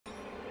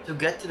To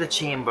get to the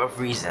Chamber of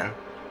Reason,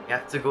 you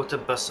have to go to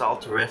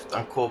Basalt Rift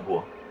on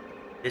Kobo.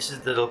 This is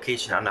the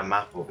location on the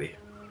map over here.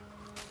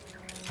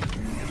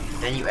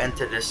 Then you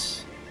enter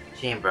this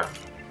chamber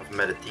of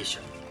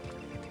meditation.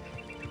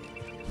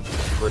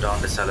 Go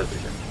down this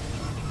elevator.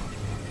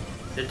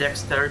 The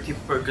Dexterity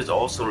perk is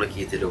also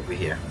located over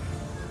here.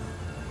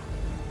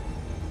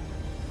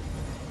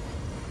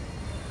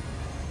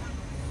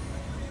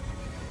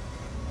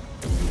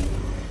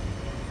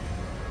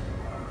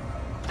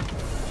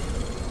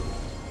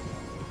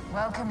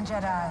 Welcome,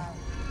 Jedi.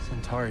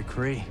 Centauri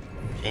Kree.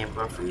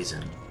 Chamber of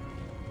Reason.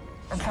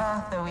 The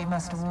path that we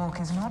must walk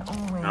is not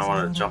always I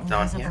want to jump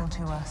down visible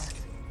here. to us.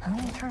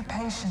 Only through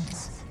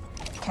patience,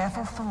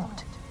 careful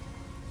thought,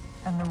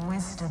 and the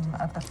wisdom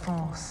of the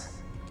Force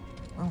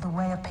will the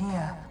way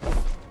appear.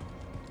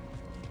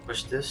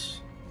 Push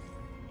this.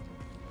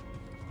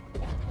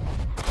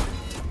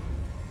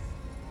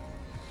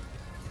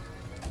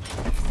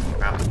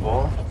 Grab the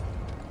ball.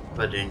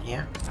 Put it in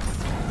here.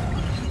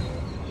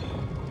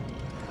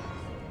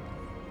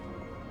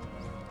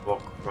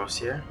 Walk across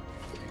here.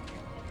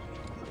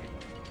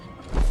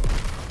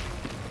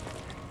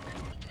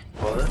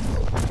 Pull it.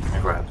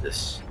 And grab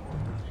this.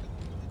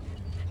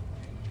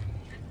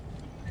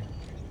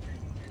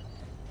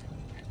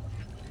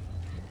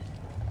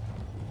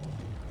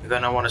 You're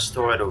gonna want to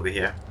store it over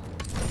here.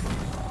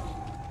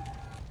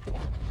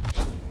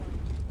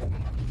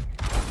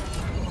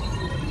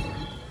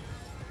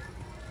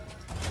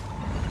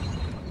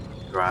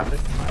 Grab it.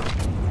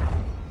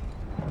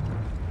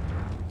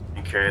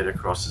 And carry it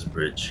across this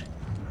bridge.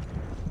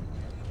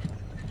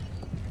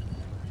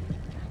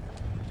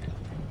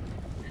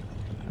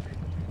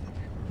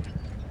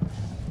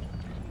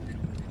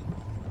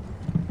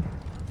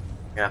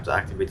 You're gonna have to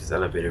activate this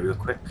elevator real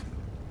quick.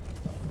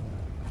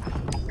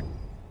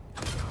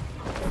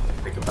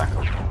 Pick it back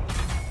up.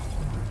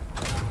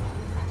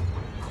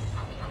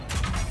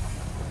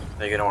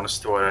 Now you're gonna want to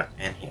store it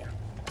in here.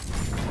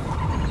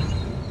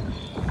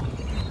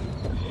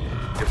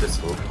 Give this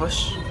a little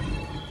push.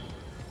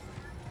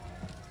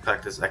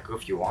 Collect this echo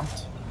if you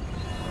want.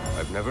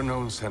 I've never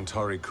known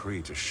Centauri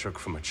Kree to shook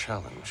from a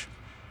challenge.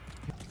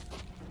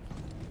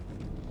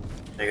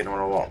 Now you're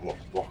gonna want to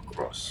walk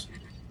across.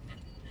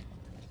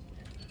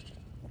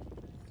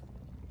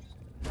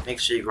 Make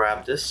sure you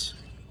grab this.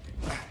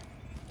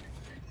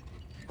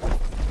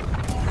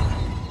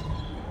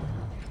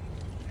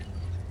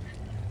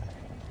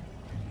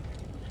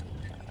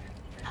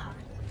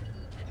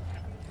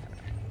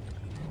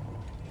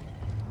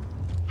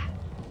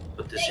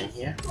 Put this in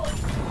here.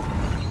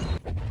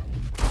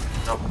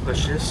 Now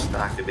push this to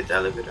activate the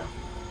elevator.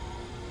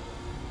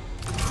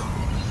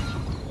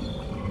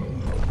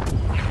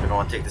 You're gonna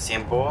want to take the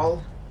same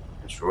ball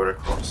and throw it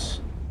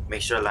across.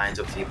 Make sure it lines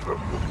up to your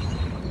purple.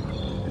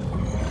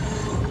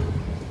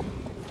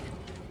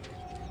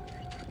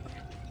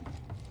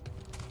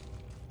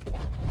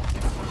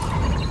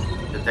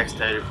 The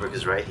Dexterity perk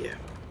is right here,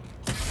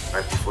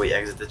 right before you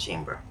exit the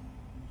chamber.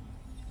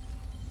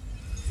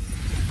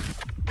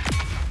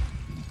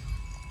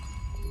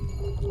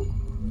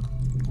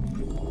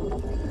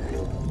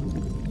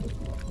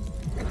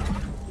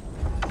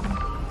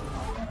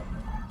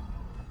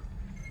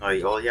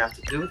 Now all you have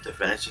to do to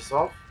finish this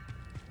off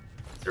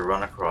is to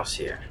run across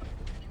here.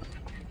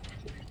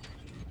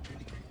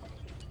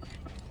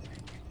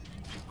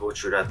 Go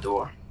through that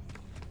door.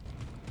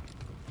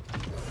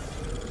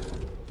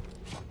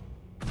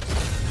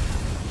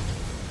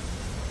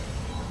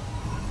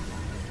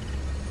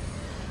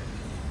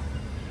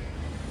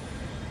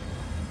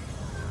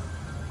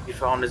 If you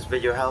found this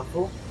video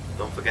helpful,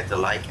 don't forget to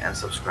like and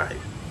subscribe.